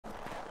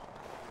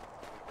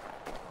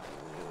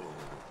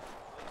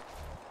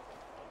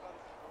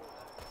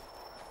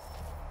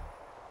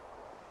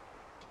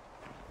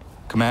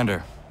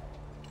Commander,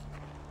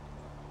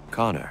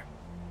 Connor.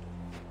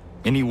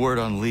 any word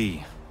on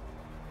Lee?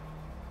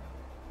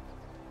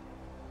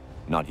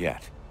 Not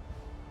yet.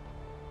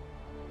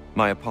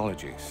 My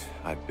apologies.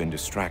 I've been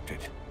distracted.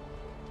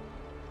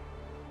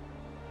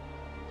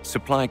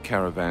 Supply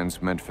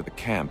caravans meant for the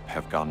camp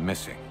have gone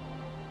missing.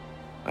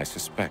 I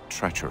suspect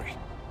treachery.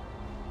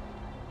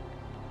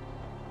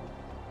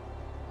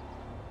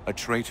 A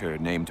traitor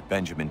named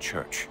Benjamin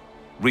Church,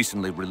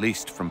 recently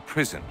released from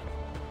prison,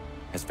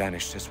 has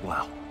vanished as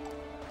well.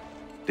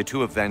 The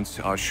two events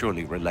are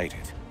surely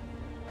related.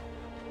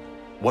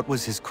 What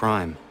was his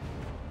crime?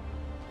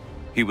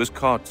 He was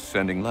caught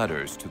sending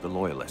letters to the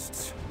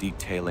Loyalists,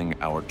 detailing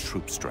our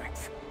troop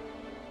strength.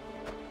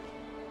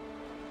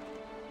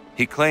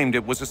 He claimed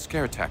it was a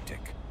scare tactic,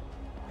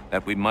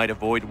 that we might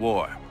avoid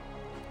war.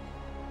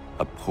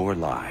 A poor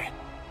lie.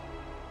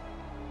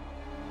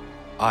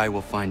 I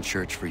will find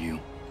Church for you.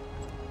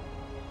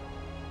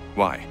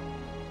 Why?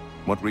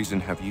 What reason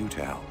have you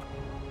to help?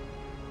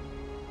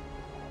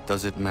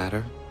 Does it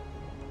matter?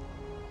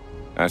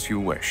 As you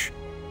wish.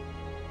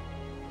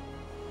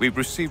 We've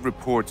received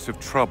reports of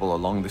trouble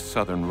along the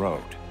southern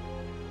road.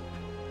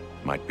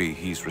 Might be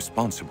he's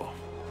responsible.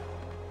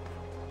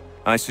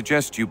 I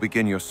suggest you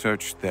begin your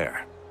search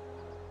there.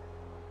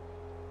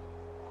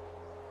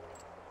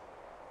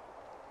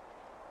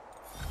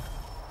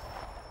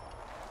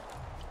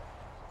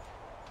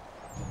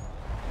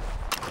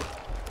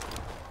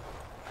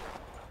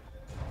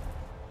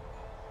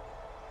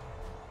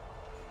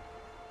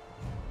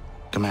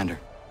 Commander.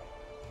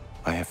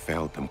 I have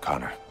failed them,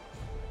 Connor.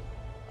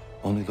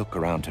 Only look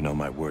around to know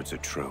my words are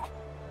true.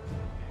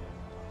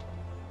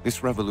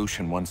 This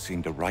revolution once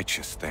seemed a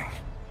righteous thing.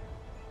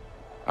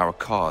 Our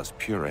cause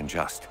pure and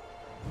just.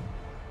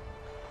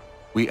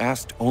 We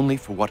asked only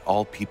for what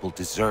all people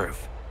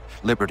deserve.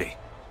 Liberty,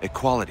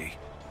 equality,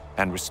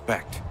 and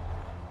respect.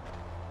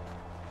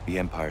 The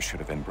Empire should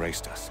have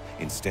embraced us.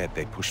 Instead,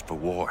 they pushed for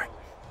war.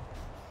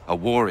 A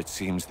war it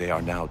seems they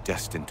are now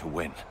destined to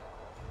win.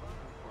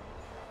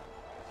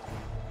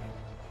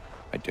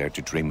 I dared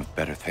to dream of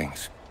better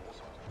things.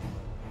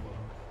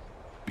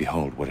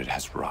 Behold what it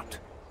has wrought.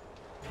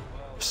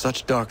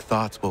 Such dark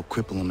thoughts will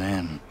cripple a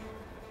man.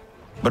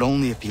 But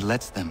only if he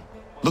lets them.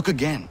 Look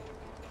again.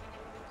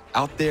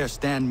 Out there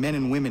stand men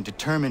and women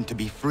determined to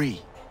be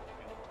free.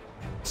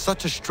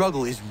 Such a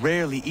struggle is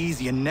rarely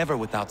easy and never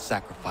without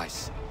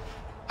sacrifice.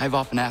 I've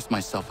often asked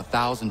myself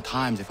 1,000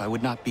 times if I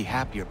would not be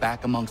happier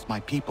back amongst my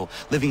people,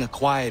 living a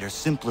quieter,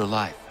 simpler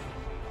life.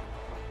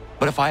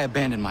 But if I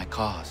abandon my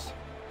cause,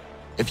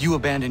 if you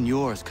abandon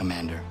yours,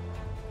 Commander,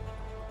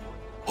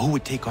 who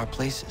would take our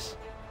places?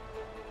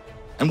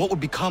 And what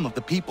would become of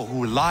the people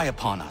who rely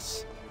upon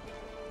us?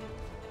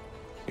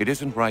 It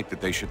isn't right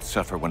that they should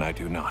suffer when I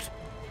do not.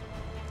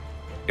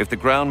 If the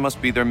ground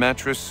must be their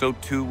mattress, so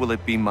too will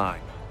it be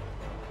mine.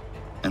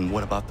 And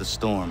what about the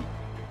storm?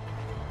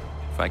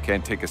 If I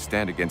can't take a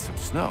stand against some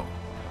snow,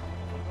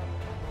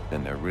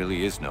 then there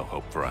really is no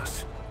hope for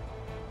us.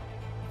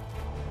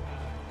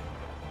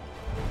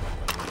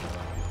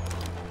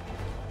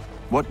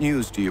 What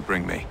news do you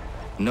bring me?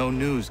 No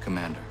news,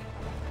 Commander.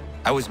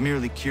 I was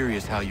merely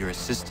curious how your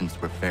assistants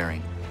were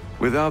faring.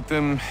 Without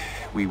them,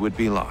 we would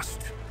be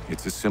lost.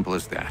 It's as simple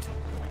as that.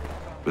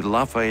 With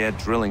Lafayette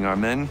drilling our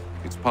men,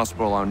 it's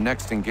possible our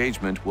next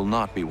engagement will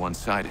not be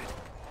one-sided.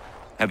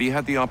 Have you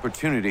had the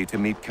opportunity to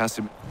meet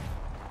Casim?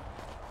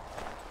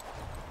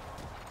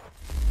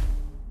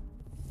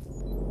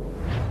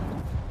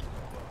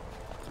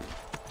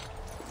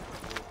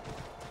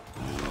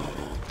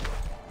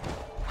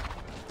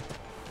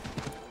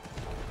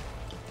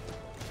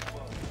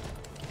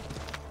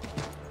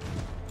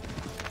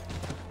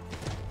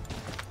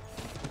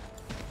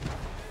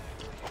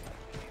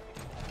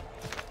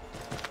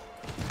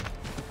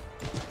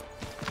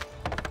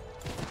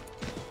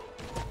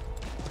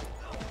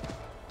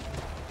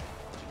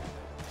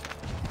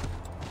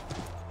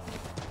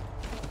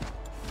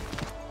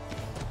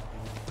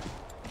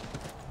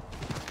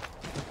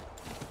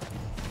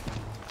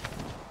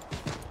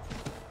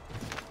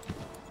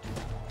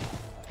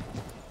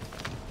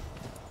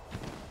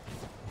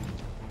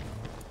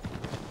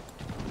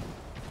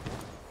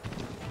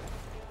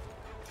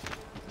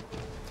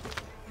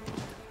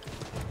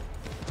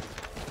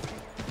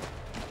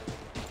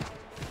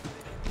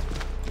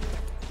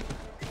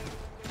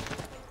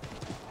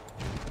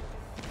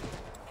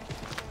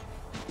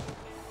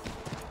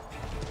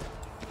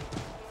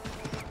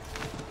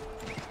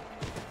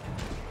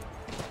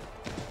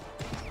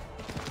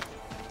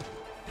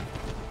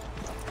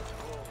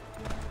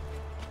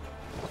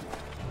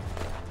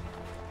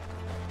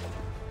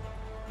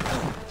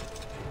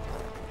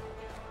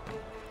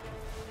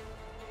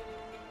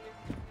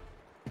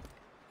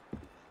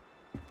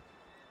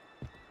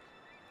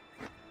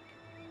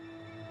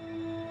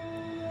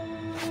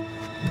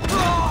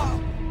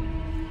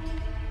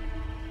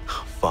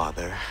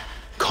 Father.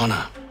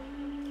 Connor,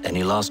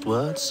 any last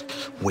words?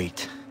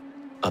 Wait.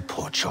 A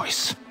poor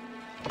choice.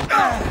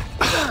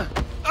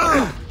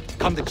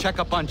 Come to check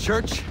up on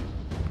Church?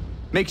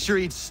 Make sure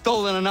he'd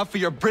stolen enough for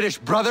your British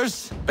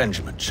brothers?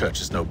 Benjamin Church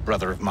is no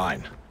brother of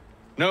mine.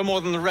 No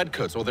more than the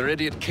Redcoats or their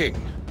idiot king.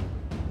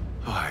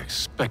 Oh, I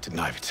expected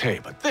naivete,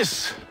 but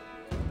this...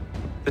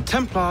 The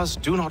Templars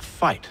do not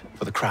fight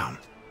for the crown.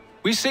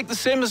 We seek the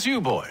same as you,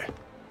 boy.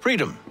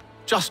 Freedom,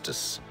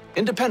 justice,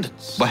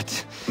 independence.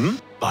 But...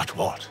 But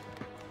what?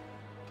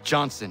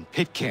 Johnson,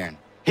 Pitcairn,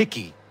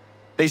 Hickey,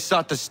 they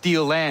sought to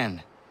steal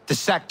land, to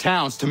sack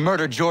towns, to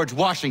murder George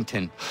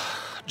Washington.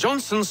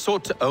 Johnson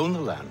sought to own the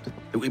land,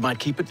 that we might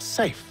keep it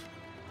safe.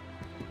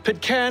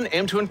 Pitcairn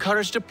aimed to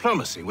encourage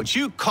diplomacy, which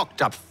you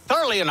cocked up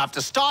thoroughly enough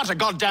to start a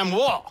goddamn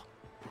war.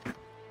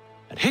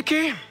 And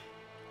Hickey?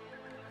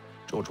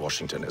 George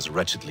Washington is a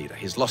wretched leader.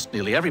 He's lost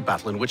nearly every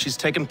battle in which he's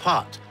taken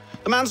part.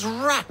 The man's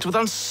racked with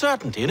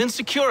uncertainty and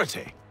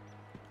insecurity.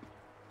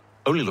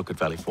 Only look at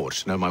Valley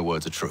Forge to know my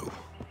words are true.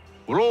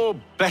 We're all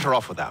better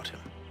off without him.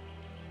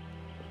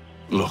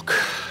 Look,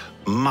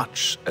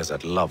 much as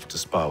I'd love to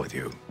spar with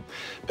you,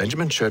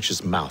 Benjamin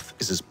Church's mouth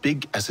is as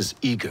big as his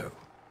ego.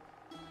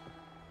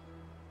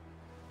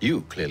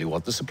 You clearly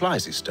want the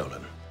supplies he's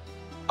stolen.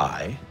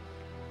 I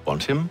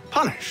want him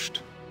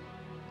punished.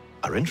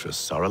 Our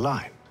interests are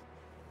aligned.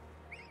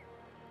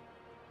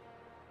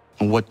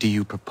 What do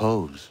you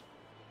propose?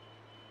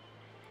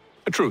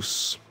 A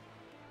truce.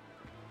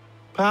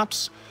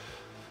 Perhaps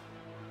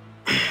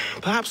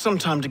some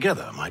time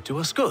together might do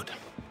us good.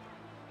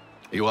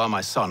 You are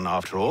my son,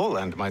 after all,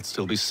 and might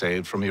still be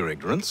saved from your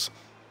ignorance.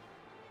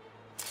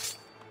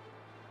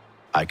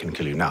 I can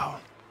kill you now,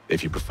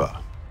 if you prefer.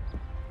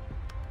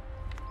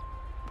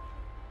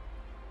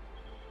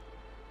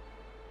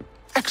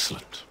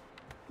 Excellent.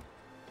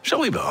 Shall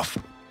we be off?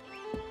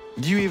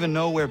 Do you even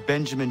know where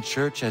Benjamin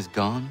Church has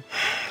gone?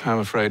 I'm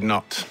afraid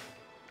not.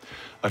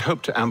 I'd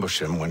hoped to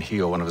ambush him when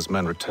he or one of his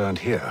men returned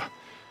here.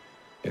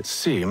 It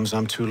seems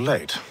I'm too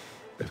late.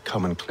 They've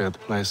come and cleared the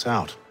place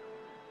out.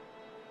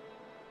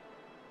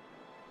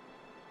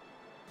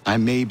 I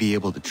may be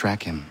able to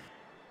track him.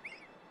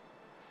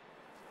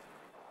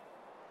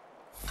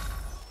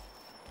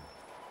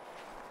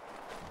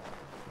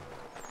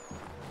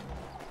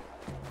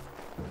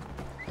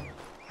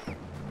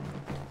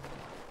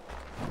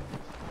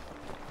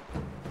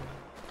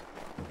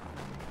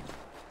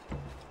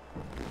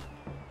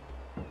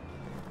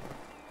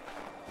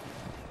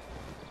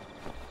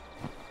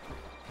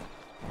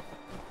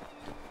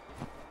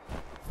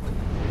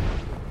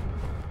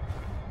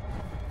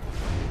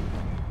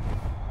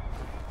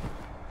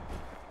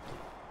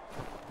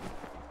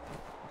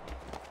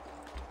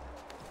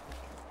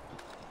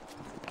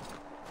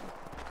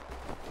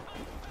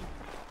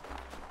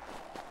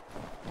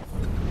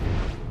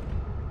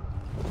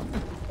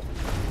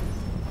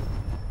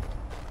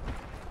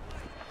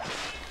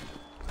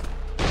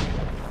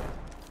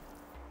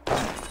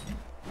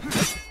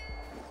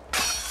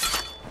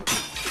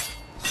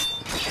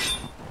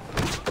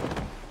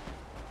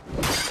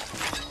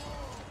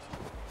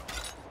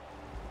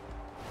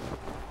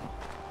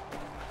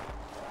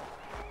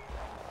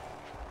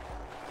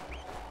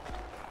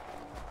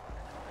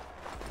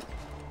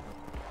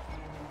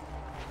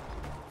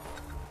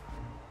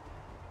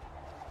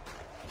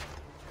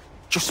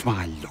 Just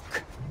my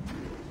luck.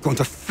 Going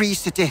to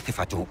freeze to death if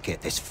I don't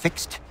get this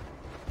fixed.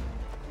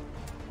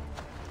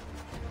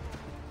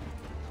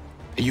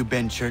 Are you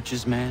Ben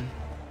Church's man?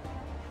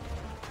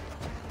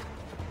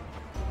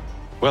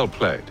 Well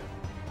played.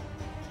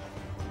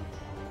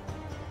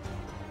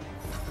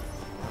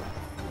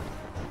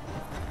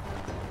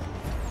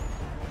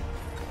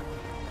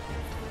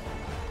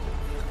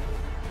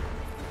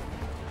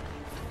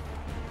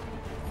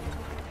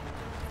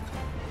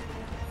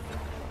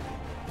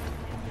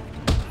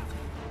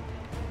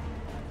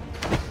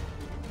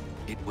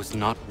 It was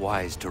not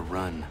wise to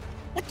run.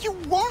 What do you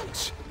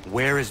want?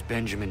 Where is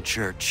Benjamin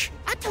Church?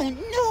 I don't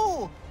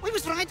know. We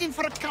was riding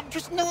for a camp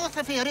just north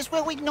of here. It's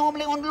where we'd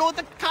normally unload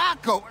the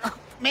cargo.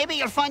 Maybe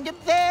you'll find him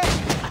there.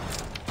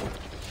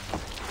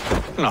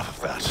 Enough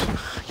of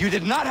that. You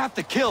did not have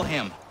to kill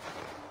him.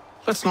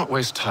 Let's not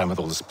waste time with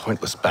all this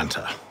pointless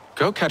banter.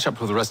 Go catch up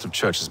with the rest of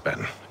Church's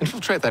men.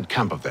 Infiltrate that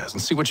camp of theirs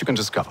and see what you can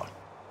discover.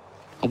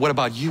 And what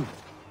about you?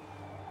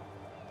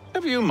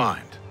 Never you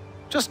mind.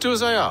 Just do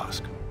as I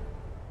ask.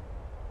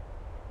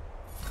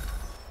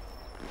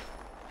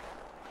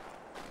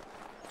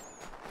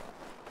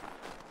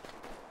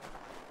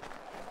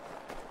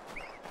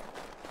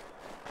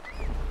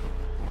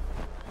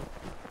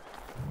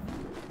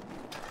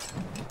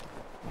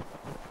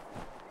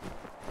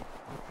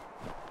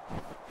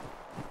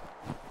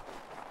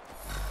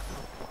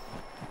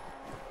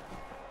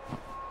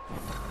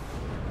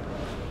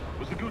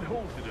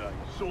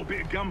 Saw a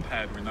bit of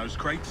gunpowder in those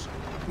crates.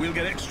 We'll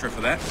get extra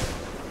for that.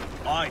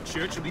 Aye,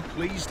 Church will be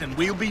pleased and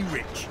we'll be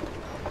rich.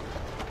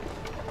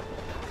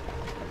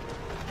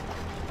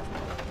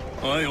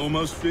 I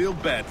almost feel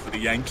bad for the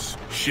Yanks,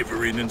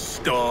 shivering and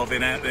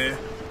starving out there.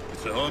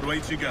 It's a hard way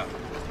to go.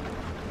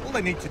 All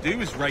they need to do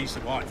is raise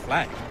the white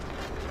flag.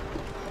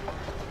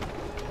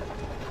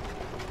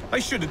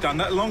 They should have done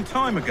that a long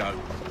time ago.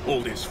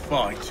 All this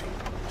fighting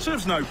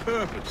serves no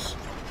purpose.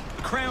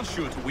 The Crown's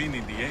sure to win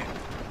in the end.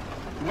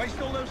 To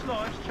waste all those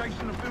lives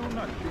chasing a fool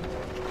notion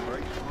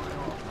breaks my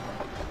heart.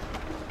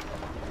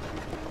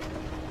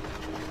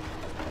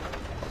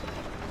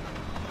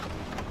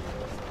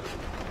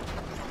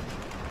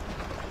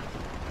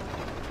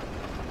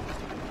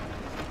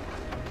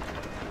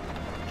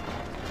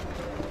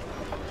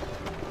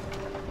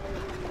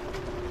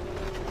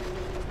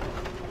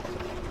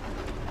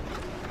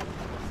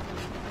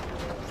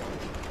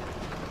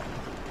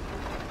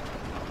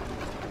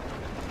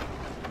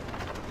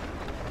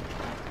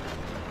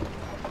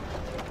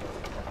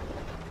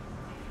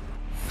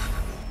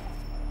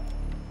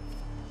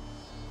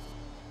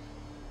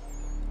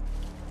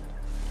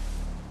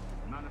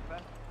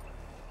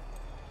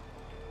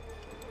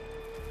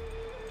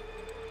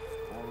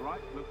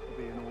 Looks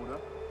to be in order.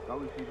 Go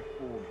and see the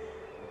foreman.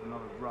 There's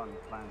another run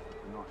planned for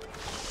tonight.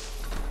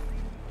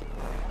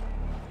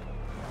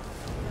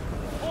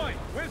 Oi,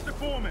 where's the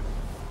foreman?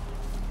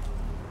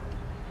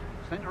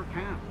 Center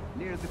camp,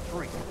 near the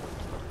tree.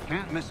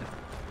 Can't miss it.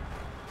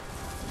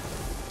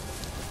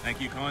 Thank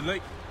you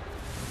kindly.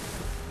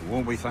 You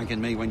won't be thanking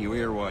me when you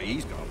hear what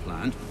he's got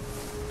planned.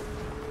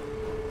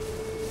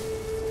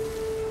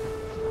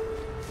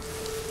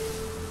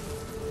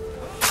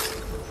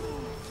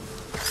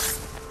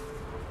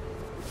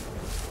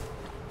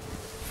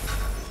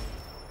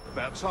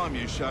 About time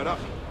you showed up.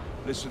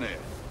 Listen here.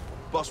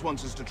 Boss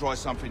wants us to try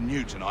something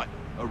new tonight.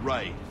 A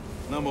raid.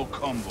 No more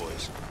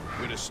convoys.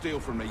 We're to steal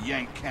from the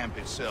Yank camp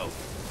itself.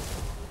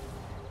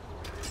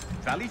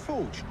 Valley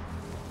Forge.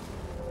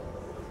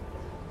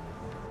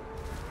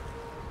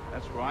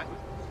 That's right.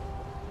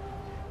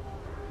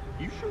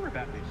 You sure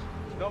about this?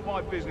 It's not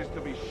my business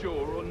to be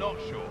sure or not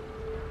sure.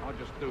 I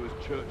just do as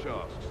Church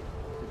asks.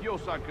 If you're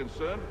so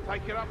concerned,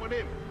 take it up with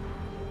him.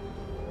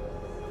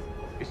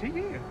 Is he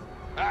here?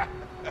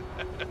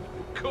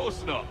 Of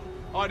course not.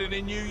 Hiding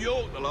in New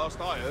York, the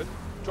last I heard.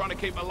 Trying to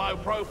keep a low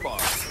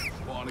profile.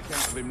 Well, on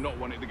account of him not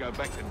wanting to go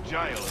back to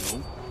jail and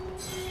all.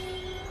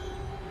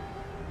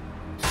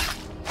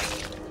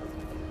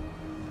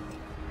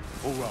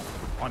 All right,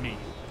 I'm in.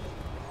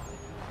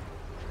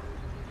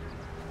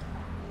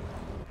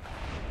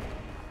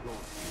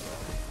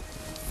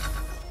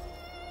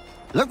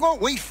 Look what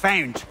we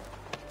found.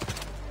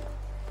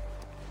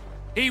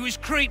 He was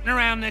creeping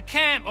around the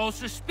camp all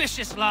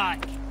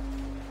suspicious-like.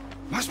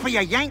 Must be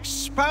a Yank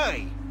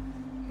spy.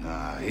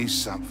 Nah, he's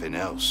something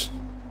else.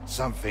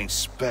 Something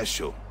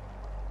special.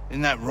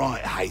 Isn't that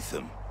right,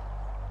 Hatham?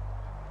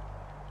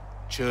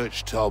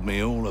 Church told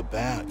me all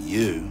about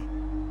you.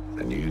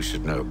 Then you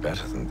should know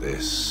better than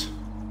this.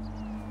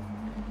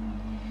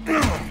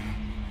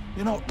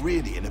 You're not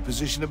really in a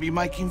position to be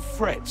making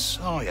threats,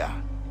 are ya?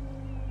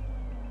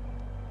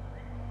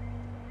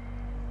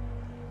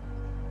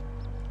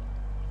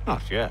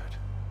 Not yet.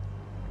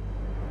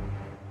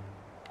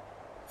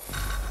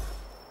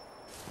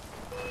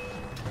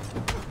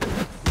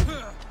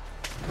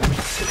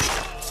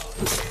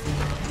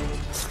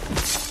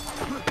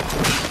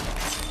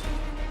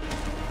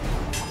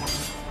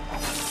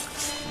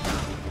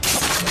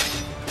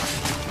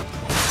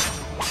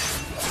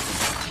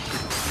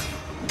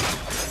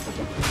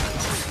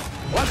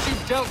 Once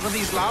you've dealt with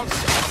these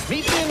louts,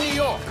 meet me in New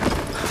York.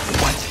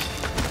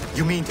 What?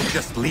 You mean to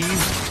just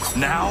leave?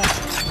 Now?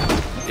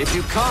 If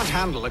you can't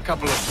handle a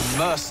couple of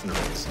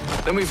mercenaries,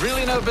 then we've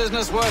really no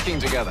business working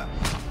together.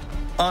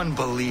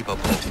 Unbelievable.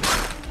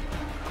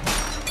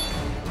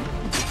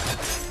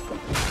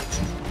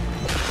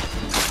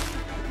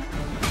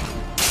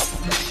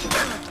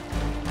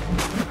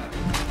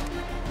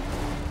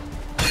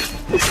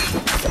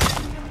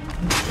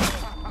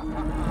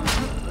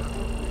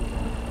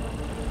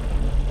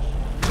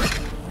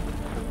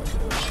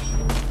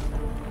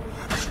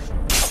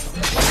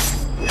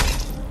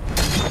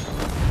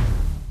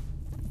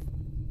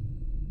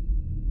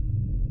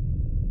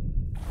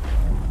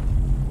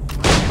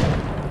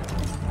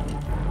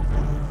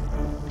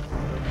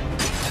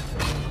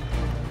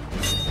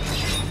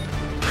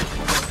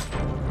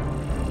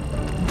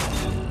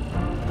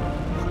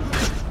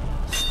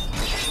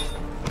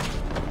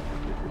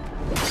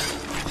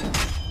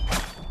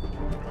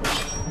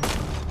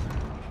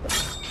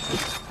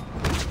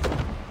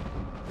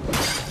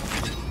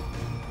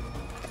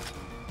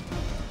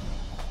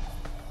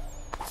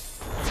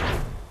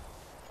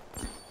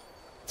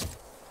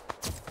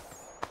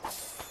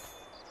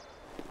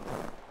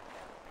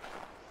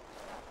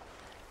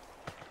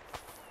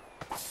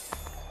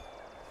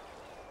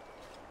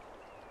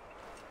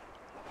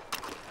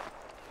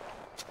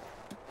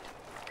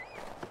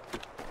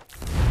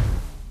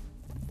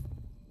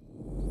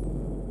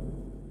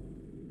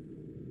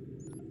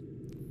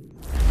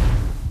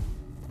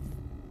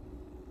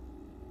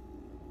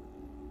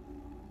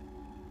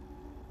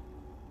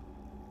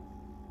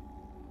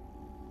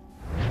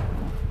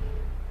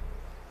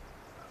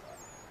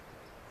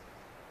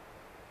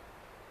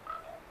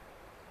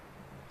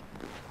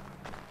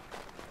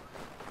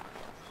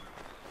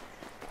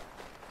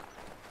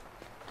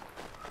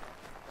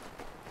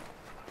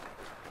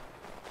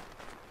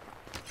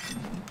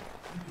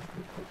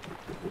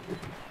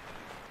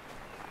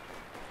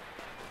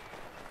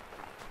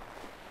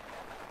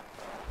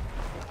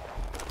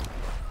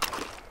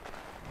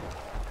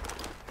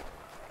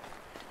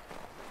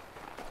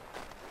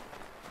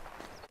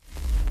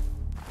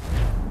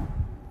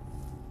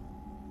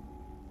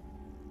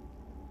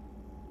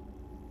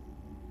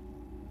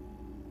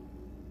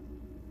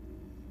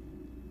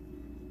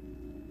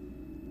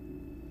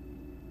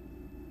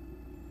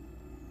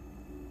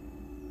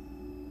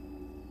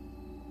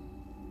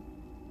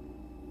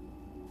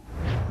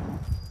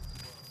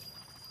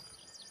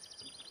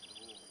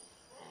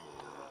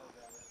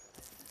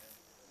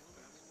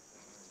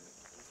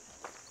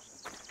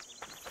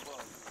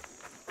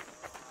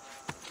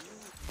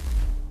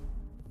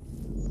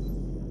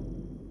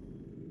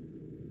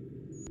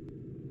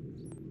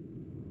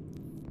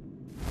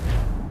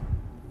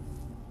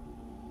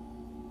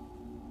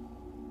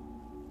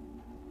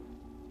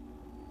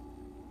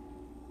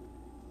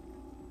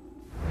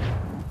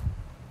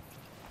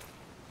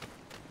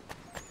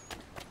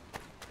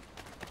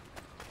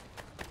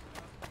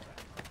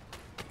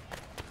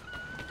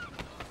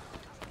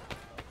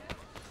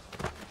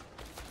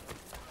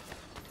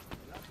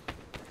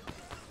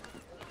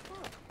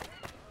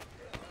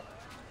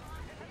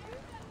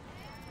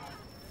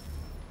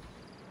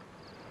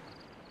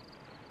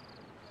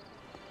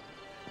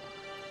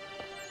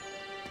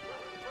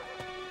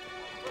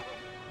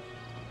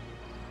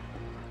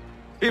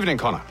 Evening,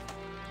 Connor.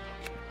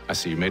 I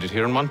see you made it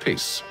here in one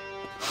piece.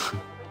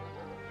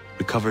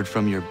 Recovered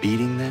from your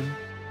beating, then?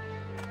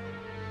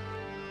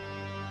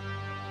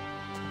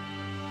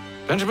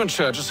 Benjamin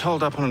Church is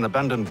holed up on an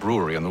abandoned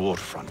brewery on the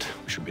waterfront.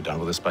 We should be done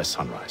with this by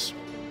sunrise.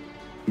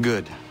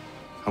 Good.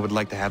 I would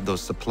like to have those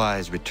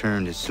supplies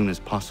returned as soon as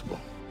possible.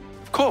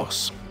 Of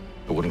course.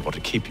 I wouldn't want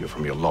to keep you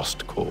from your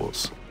lost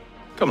cause.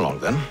 Come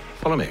along, then.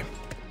 Follow me.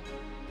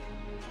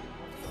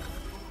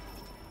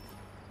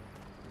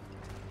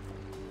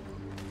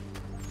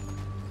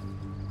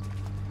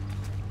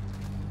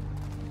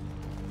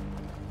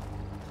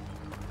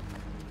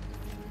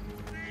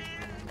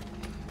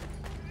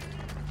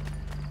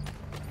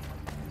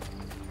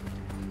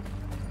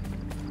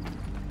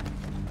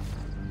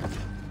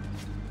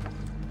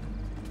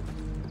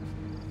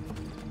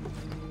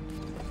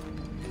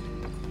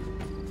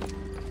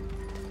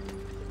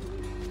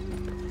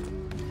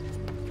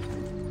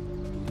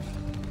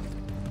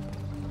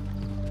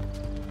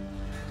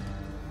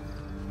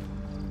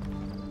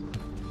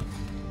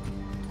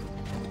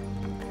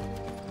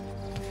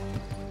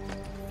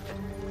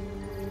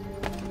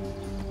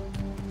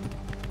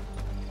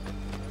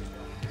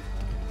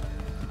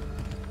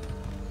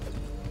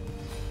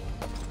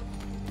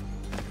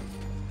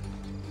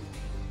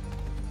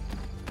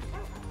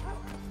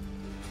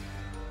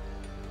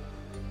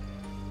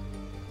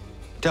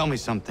 Tell me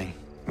something.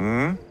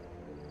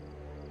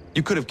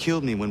 You could have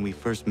killed me when we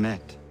first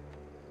met.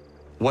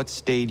 What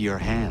stayed your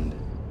hand?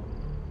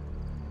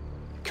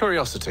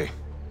 Curiosity.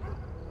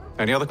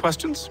 Any other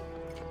questions?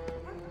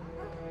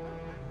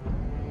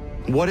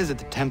 What is it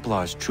the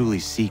Templars truly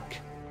seek?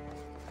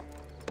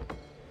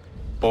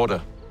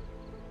 Order.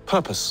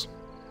 Purpose.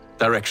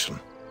 Direction.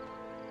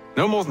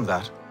 No more than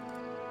that.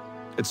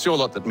 It's your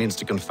lot that means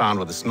to confound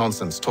with this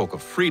nonsense talk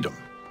of freedom.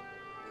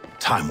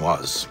 Time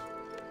was.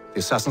 The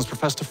assassins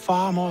professed a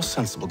far more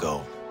sensible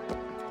goal.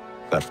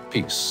 That of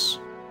peace.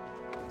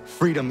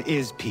 Freedom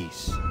is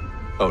peace.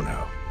 Oh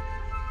no.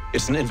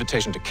 It's an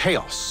invitation to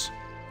chaos.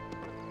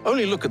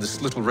 Only look at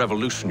this little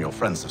revolution your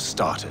friends have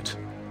started.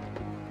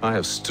 I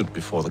have stood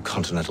before the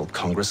Continental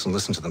Congress and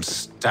listened to them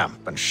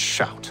stamp and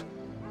shout.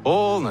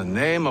 All in the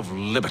name of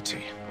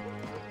liberty.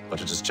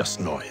 But it is just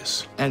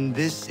noise. And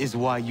this is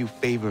why you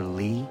favor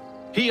Lee?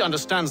 He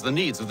understands the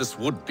needs of this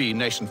would-be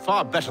nation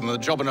far better than the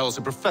jobberknolls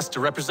who profess to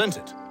represent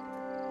it.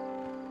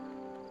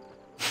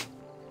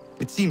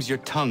 It seems your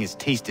tongue has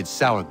tasted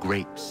sour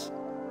grapes.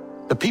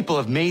 The people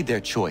have made their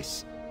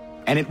choice,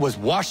 and it was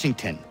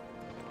Washington.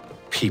 The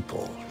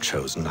people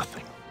chose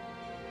nothing.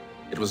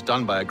 It was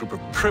done by a group of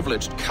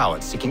privileged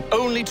cowards seeking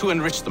only to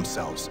enrich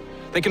themselves.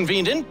 They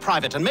convened in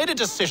private and made a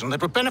decision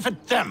that would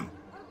benefit them.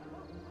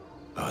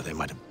 Oh, they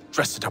might have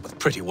dressed it up with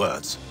pretty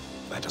words.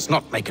 That does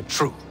not make it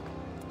true.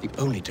 The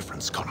only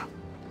difference, Connor,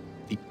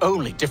 the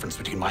only difference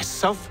between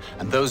myself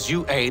and those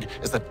you aid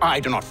is that I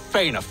do not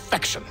feign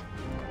affection.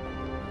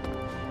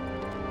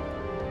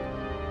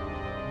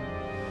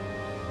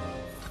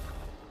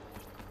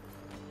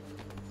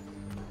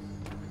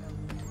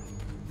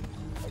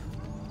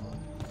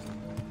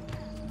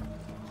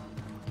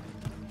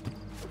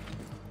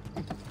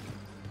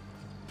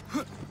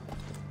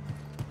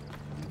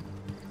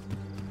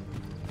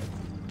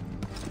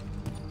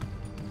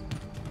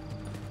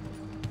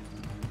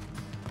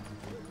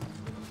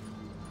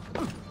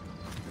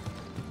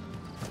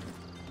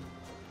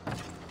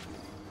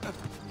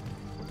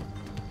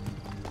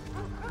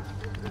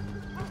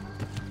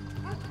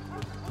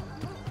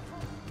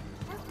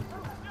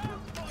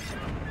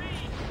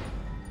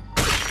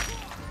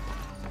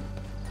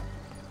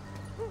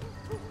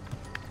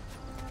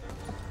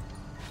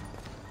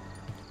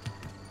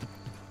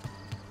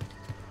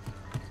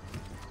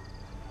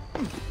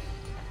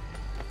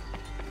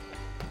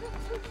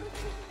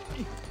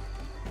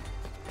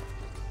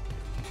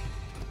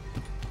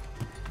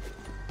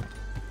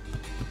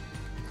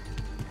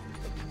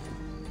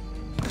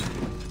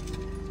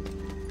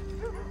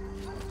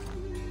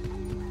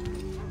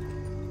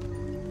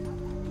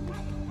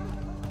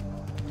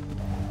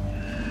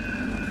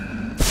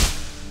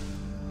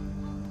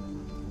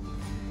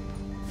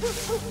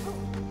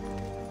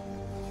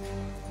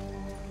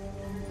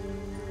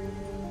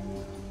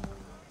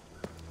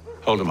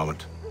 Hold a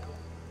moment.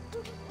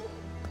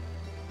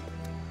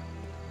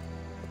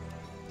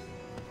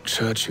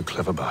 Church, you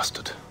clever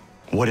bastard.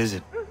 What is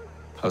it?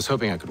 I was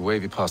hoping I could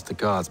wave you past the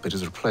guards, but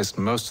he's replaced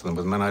most of them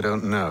with men I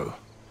don't know.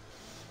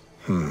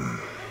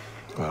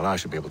 Well, I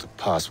should be able to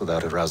pass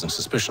without arousing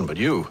suspicion, but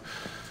you...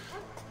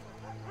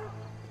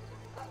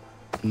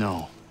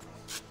 No.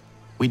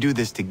 We do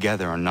this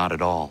together or not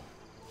at all.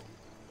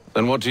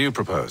 Then what do you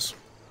propose?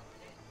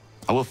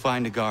 I will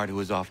find a guard who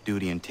is off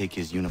duty and take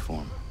his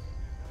uniform.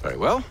 Very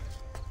well.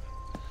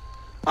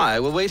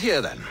 I will wait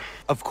here, then.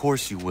 Of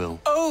course you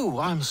will. Oh,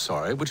 I'm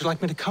sorry. Would you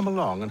like me to come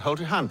along and hold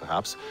your hand,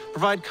 perhaps?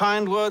 Provide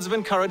kind words of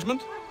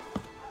encouragement?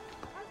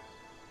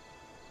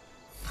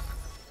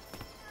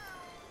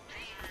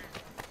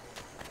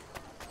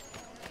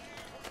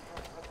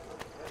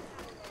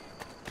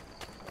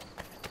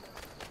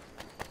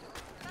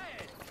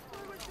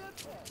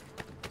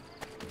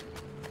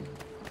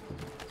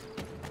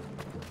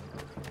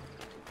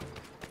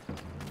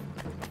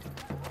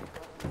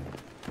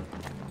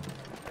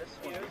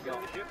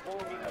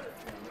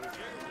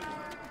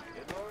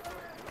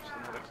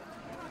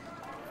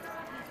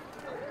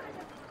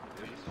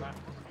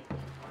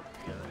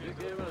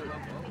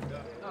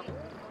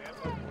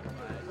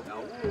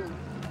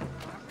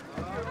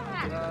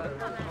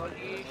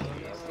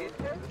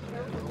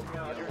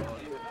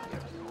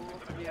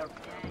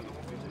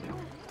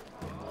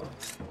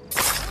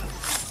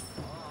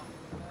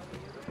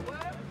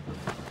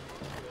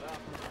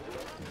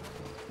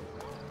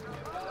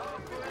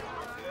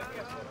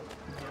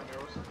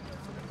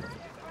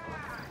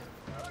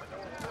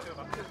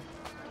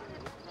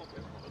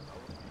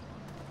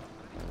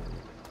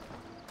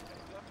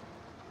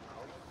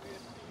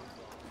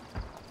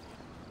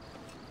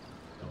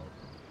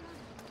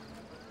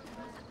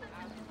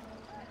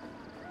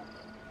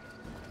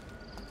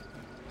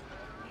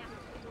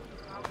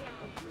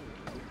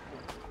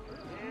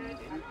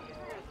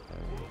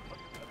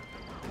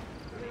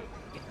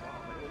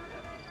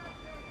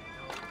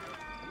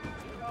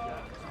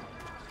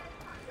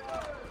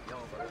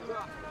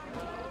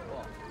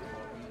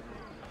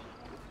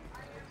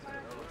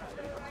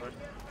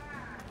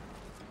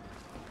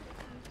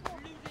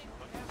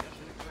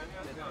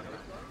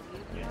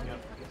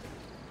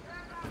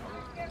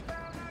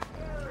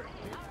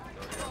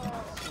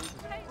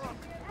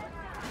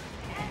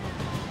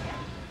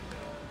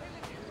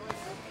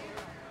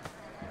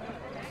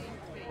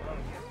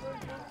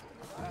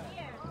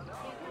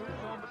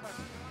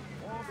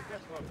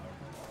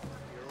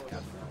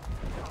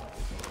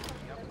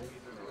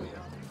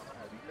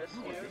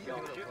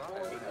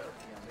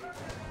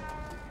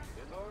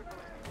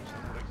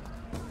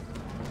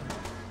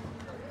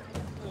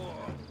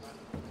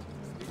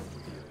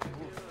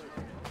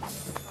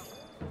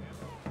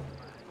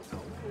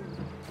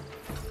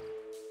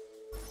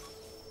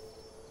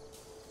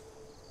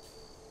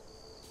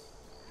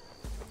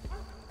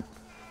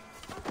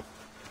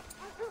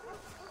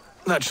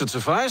 That should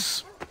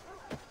suffice.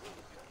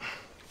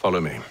 Follow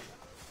me.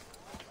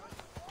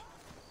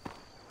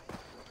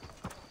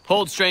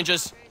 Hold,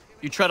 strangers.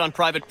 You tread on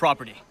private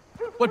property.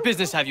 What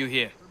business have you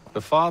here? The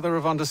Father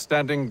of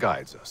Understanding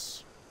guides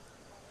us.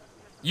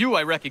 You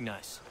I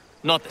recognize,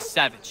 not the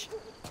savage.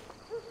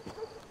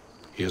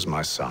 He is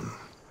my son.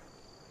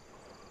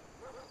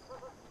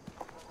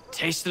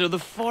 Tasted of the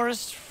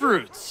forest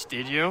fruits,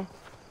 did you?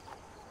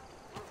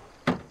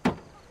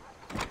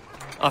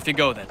 Off you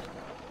go, then.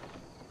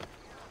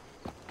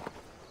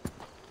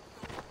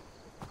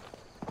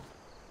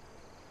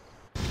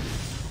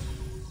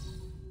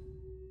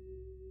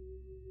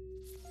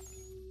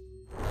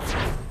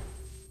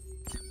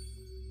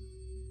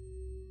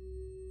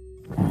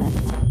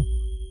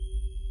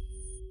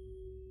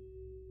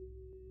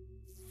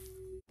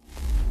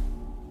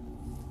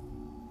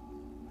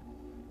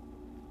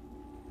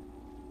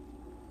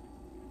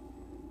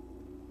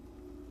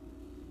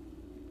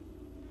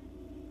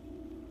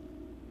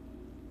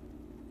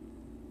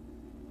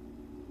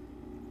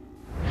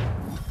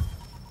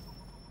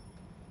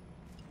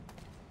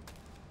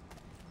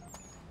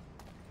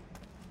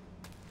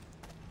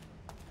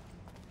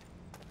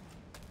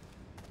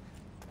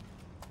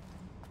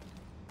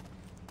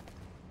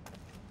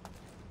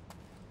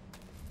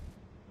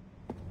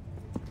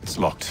 It's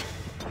locked.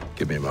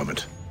 Give me a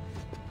moment.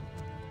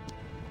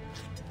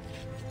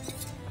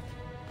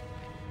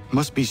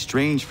 Must be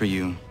strange for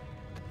you,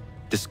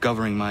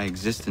 discovering my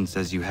existence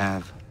as you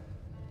have.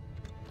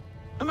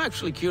 I'm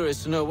actually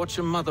curious to know what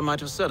your mother might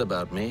have said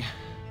about me.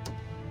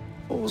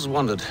 Always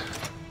wondered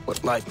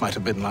what life might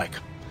have been like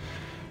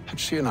had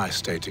she and I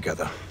stayed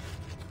together.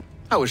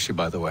 How is she,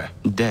 by the way?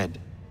 Dead.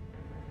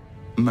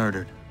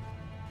 Murdered.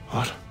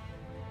 What?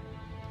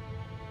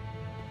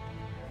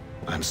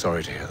 I'm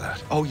sorry to hear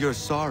that. Oh, you're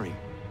sorry.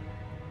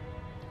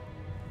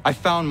 I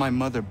found my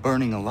mother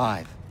burning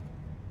alive.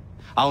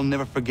 I'll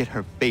never forget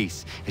her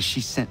face as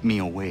she sent me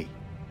away.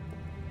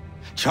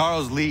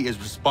 Charles Lee is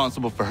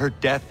responsible for her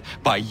death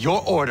by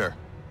your order.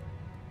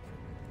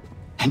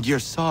 And you're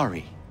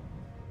sorry.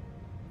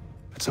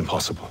 It's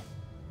impossible.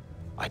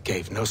 I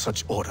gave no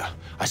such order.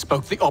 I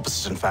spoke the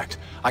opposite, in fact.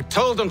 I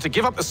told them to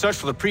give up the search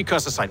for the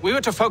precursor site. We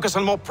were to focus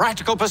on more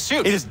practical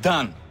pursuits. It is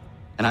done,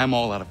 and I'm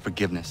all out of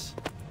forgiveness.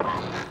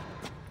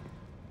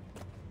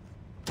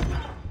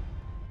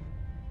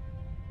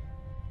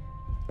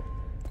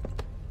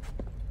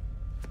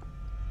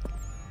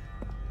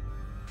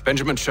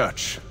 Benjamin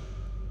Church,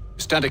 you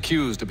stand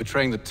accused of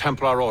betraying the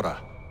Templar Order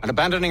and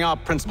abandoning our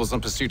principles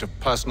in pursuit of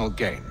personal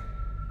gain.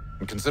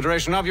 In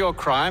consideration of your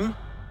crime,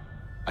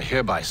 I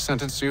hereby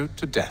sentence you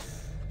to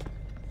death.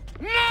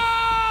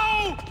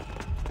 No!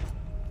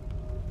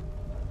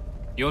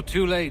 You're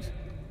too late.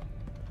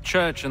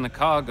 Church and the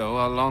cargo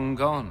are long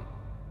gone.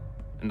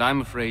 And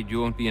I'm afraid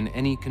you won't be in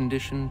any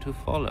condition to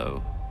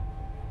follow.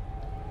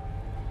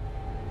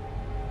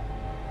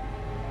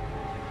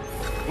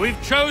 We've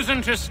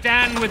chosen to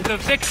stand with the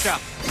victor.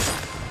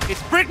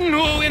 It's Britain who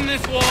will win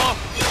this war.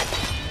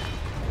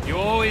 You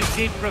always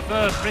did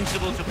prefer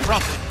principle to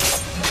profit.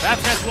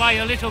 Perhaps that's why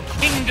your little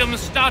kingdom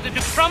started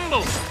to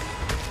crumble.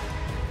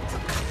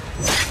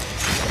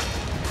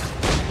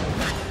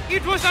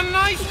 It was a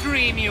nice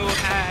dream you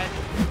had,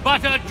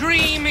 but a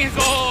dream is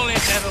all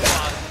it ever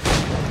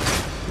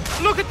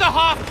was. Look at the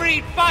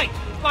half-breed fight,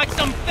 like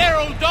some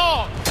feral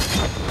dog.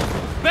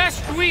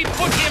 Best we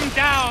put him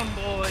down,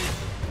 boys.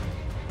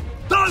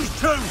 Those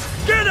two!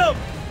 Get them!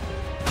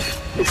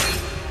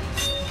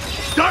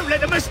 Don't let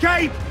them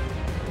escape!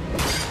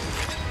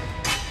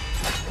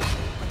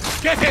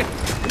 Get him!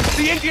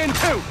 The Indian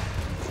too!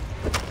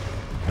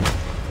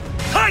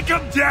 Take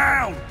him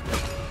down!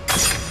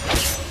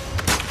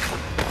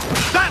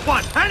 That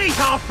one! And he's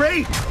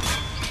half-breed!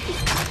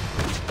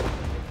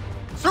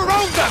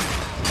 Surround them!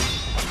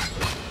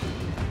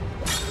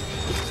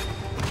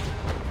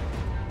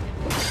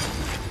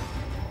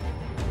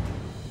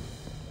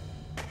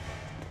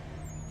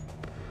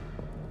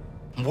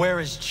 Where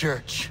is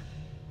Church?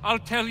 I'll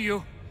tell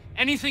you.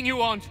 Anything you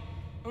want.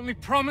 Only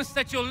promise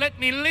that you'll let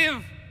me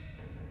live.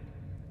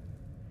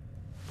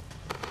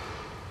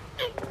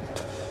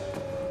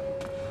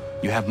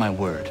 You have my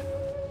word.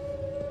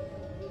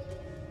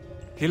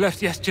 He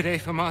left yesterday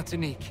for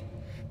Martinique.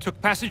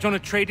 Took passage on a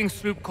trading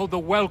sloop called the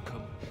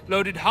Welcome.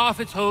 Loaded half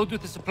its hold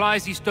with the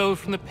supplies he stole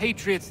from the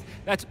Patriots.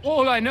 That's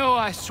all I know,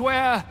 I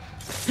swear.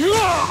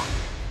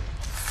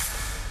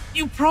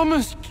 You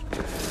promised.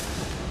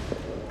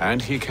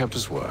 And he kept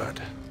his word.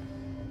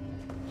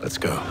 Let's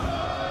go.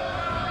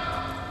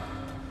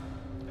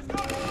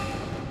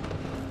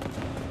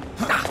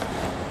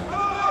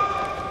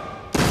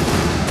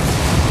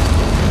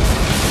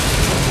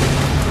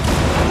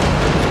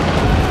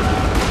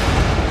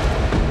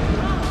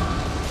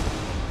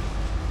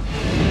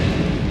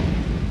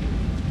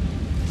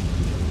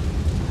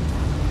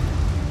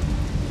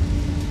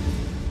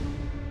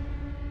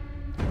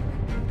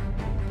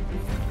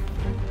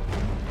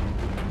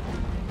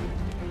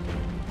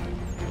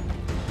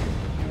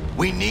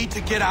 We need to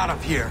get out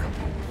of here.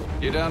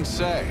 You don't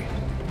say.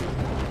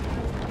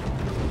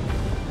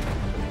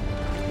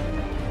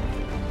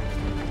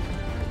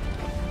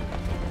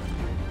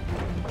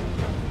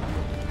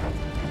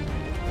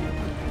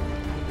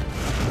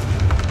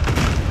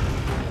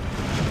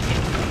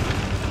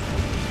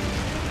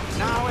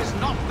 Now is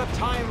not the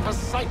time for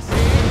sightseeing.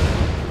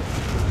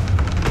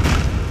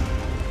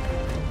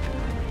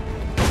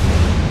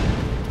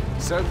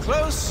 So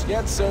close,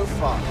 yet so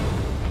far.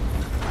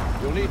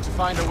 You'll need to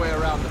find a way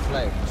around the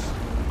flames.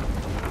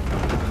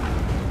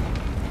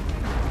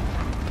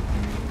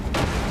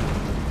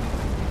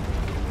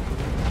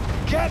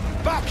 Get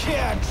back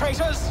here,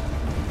 traitors!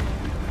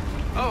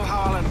 Oh,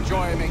 how I'll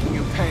enjoy making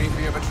you pay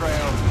for your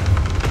betrayal.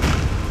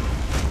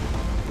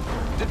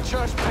 Did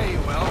Church pay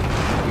you well?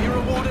 Were you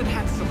rewarded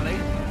handsomely?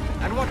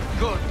 And what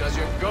good does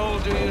your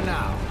gold do you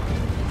now?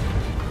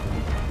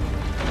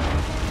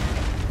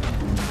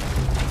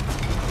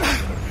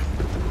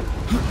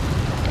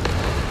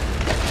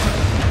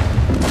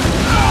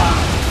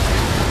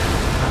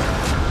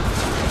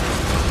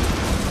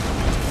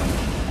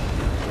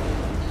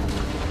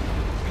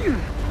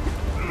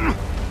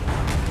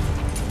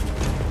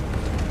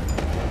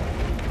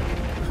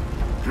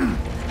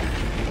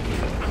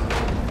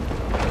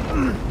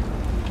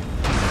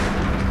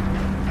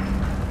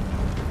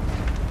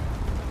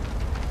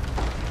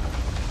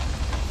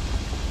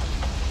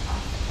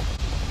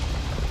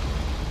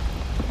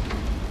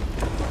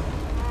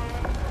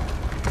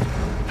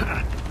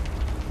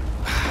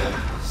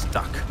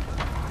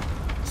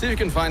 See if you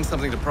can find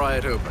something to pry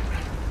it open.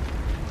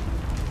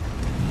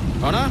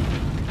 Honor?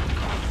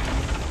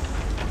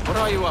 What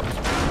are you up to?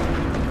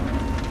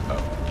 Oh,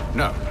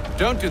 no.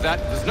 Don't do that.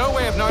 There's no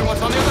way of knowing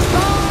what's on the other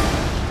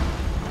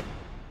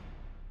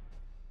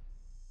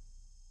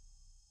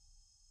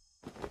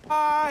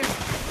side!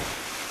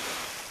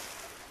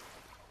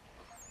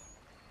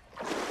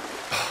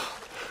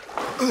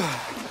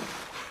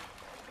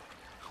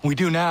 We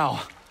do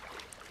now.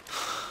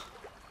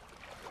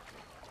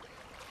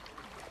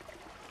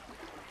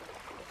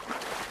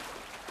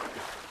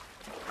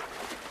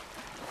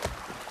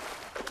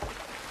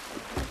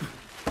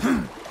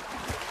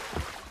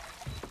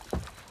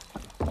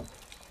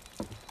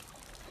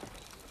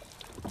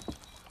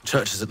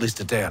 Church is at least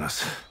a day on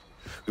us.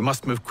 We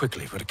must move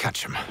quickly if we're to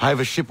catch him. I have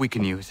a ship we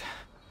can use.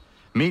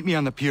 Meet me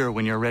on the pier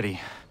when you're ready.